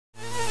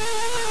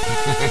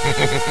Who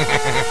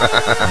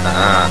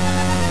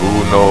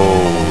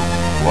knows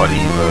what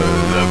evil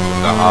lurks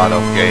in the heart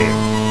of games?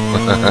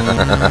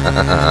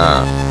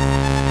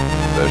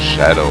 The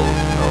shadows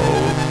know.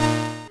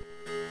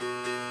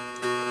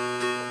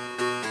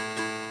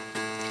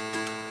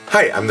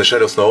 Hi, I'm the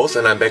Shadow Snows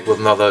and I'm back with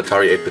another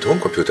Atari 8-bit home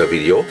computer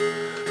video.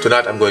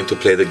 Tonight I'm going to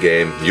play the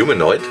game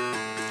Humanoid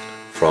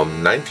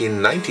from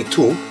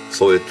 1992,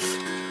 so it's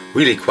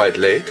really quite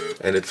late,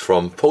 and it's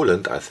from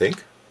Poland, I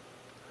think.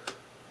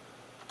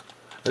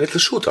 And it's a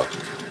shooter.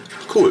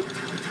 Cool.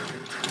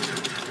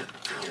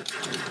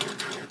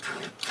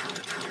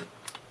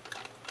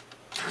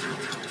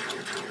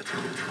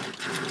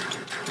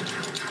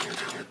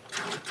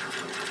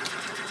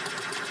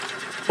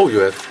 Oh, you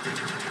have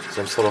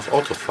some sort of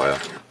auto fire.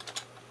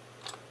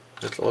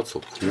 That's also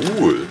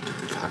cool.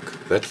 Fuck,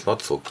 that's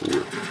not so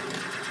cool.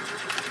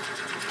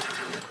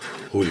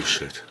 Holy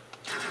shit.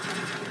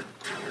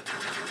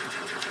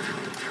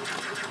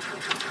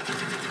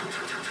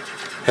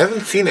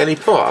 Haven't seen any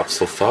power-ups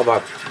so far,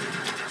 but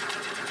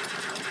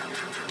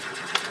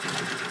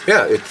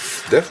yeah,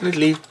 it's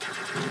definitely... Oh,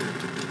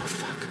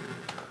 fuck.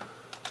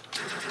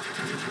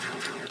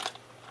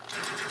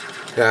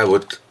 Yeah, I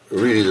would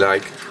really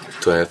like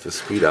to have a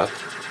speed up.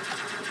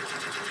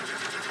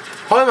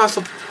 How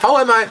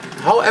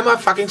am I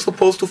fucking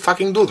supposed to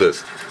fucking do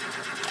this?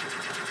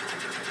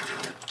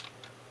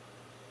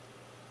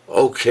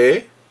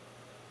 Okay.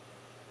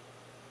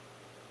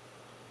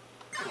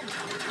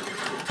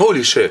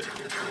 Holy shit.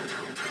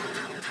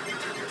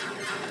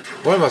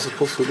 What am I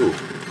supposed to do?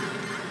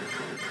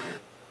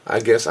 I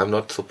guess I'm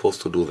not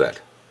supposed to do that.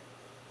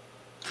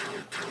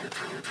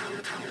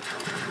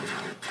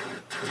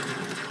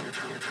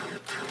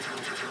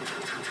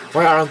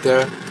 Why aren't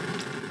there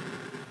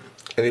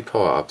any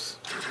power-ups?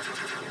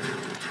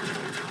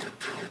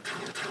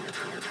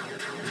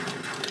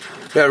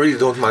 Yeah, I really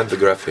don't mind the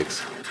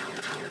graphics.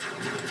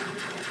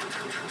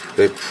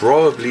 They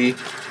probably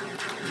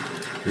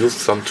used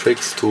some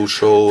tricks to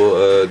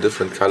show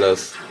different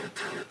colors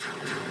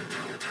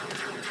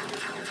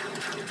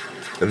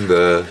in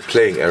the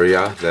playing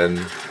area than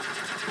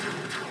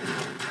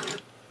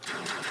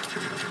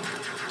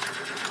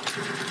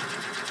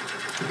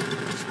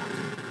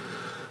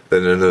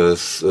in the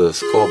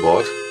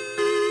scoreboard.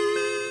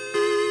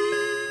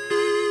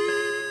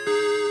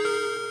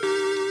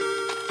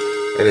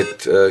 And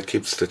it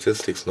keeps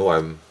statistics. No,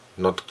 I'm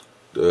not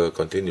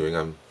continuing.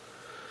 I'm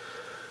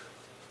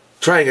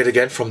trying it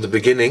again from the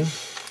beginning,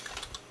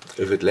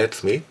 if it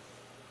lets me,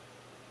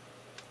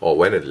 or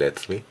when it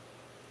lets me.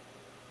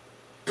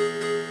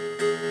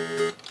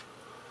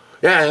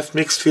 Yeah, I have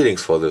mixed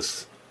feelings for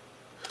this.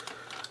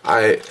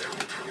 I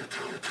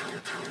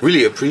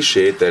really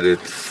appreciate that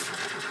it's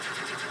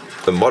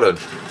the modern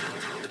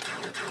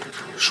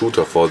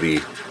shooter for the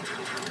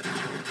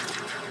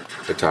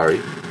Atari.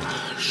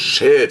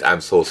 Shit, I'm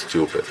so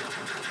stupid.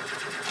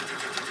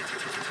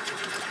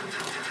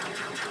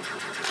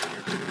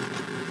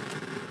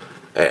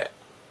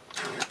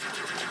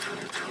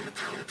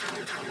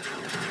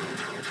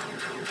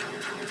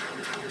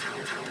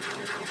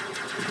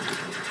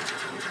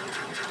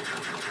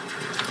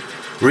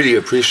 Really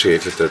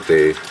appreciated that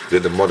they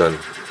did a modern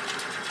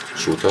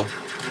shooter.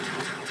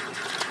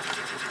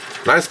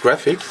 Nice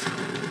graphics.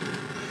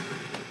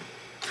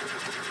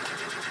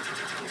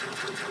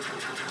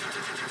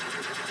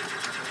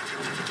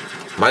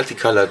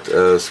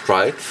 Multicolored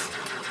sprites.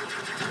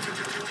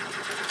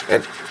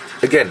 And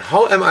again,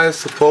 how am I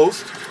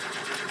supposed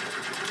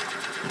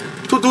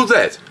to do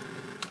that?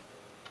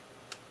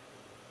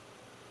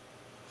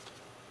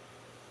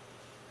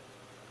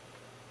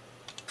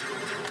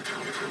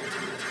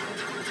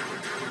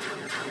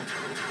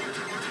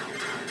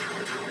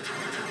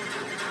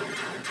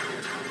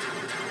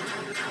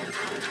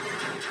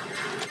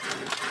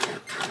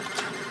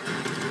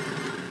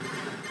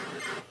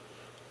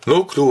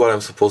 No clue what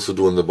I'm supposed to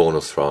do in the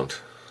bonus round.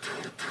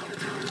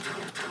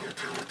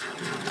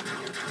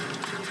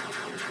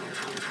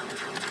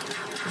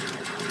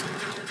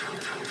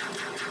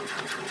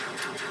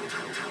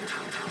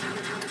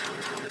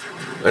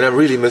 And I'm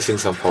really missing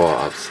some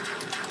power-ups.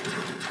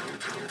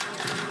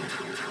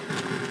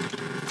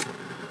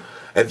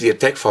 And the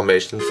attack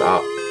formations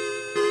are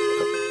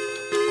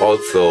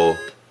also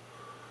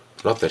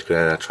not that great,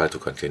 and I try to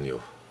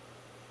continue.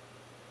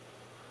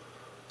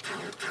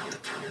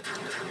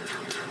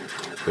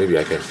 Maybe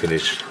I can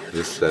finish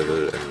this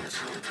level, and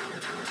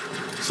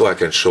so I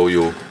can show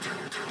you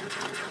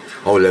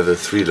how level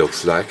 3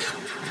 looks like.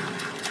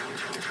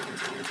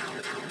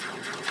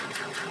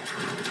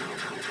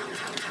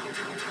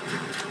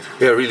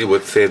 Yeah, I really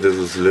would say this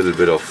is a little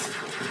bit of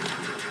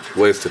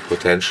wasted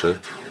potential.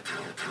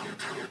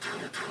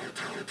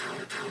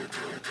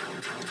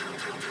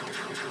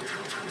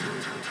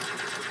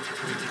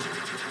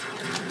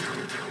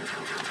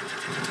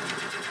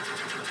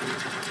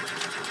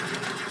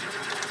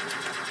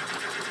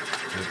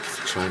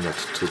 Try not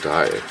to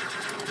die.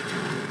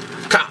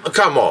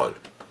 Come on!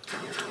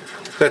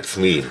 That's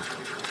mean.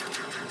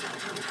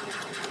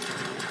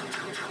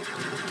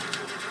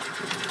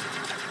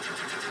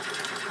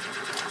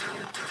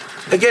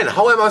 Again,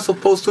 how am I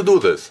supposed to do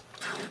this?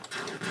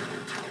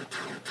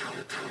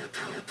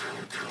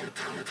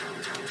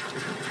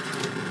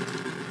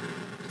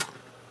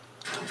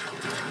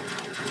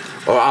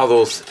 Or are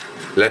those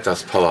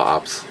letters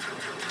power-ups?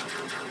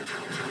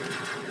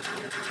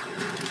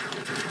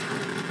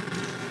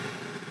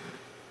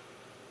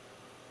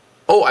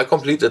 Oh, I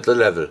completed the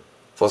level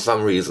for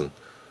some reason.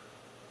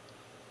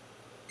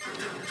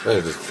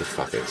 It's the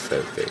fucking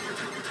same thing.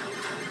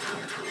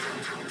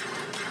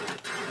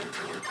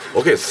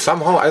 Okay,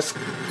 somehow I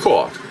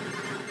scored.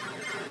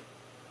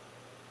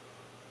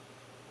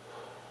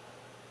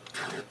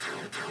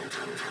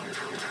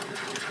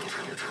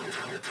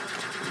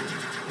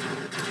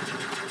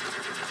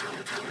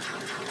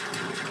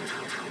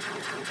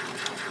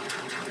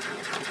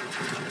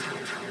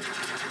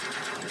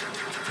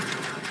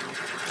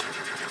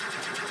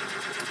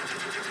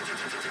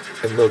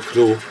 And no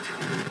clue.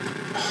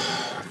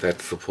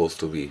 That's supposed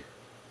to be.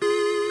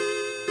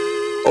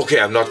 Okay,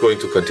 I'm not going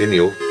to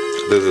continue.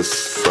 This is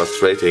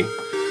frustrating.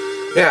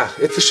 Yeah,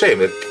 it's a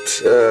shame. It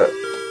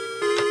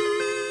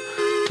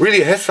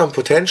really has some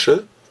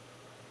potential.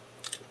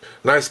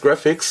 Nice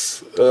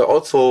graphics.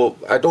 Also,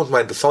 I don't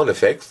mind the sound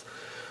effects,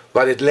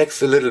 but it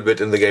lacks a little bit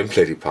in the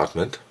gameplay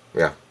department.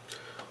 Yeah.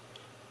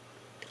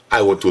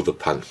 I won't do the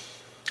pun.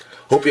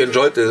 Hope you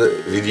enjoyed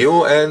the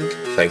video and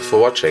thanks for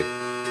watching.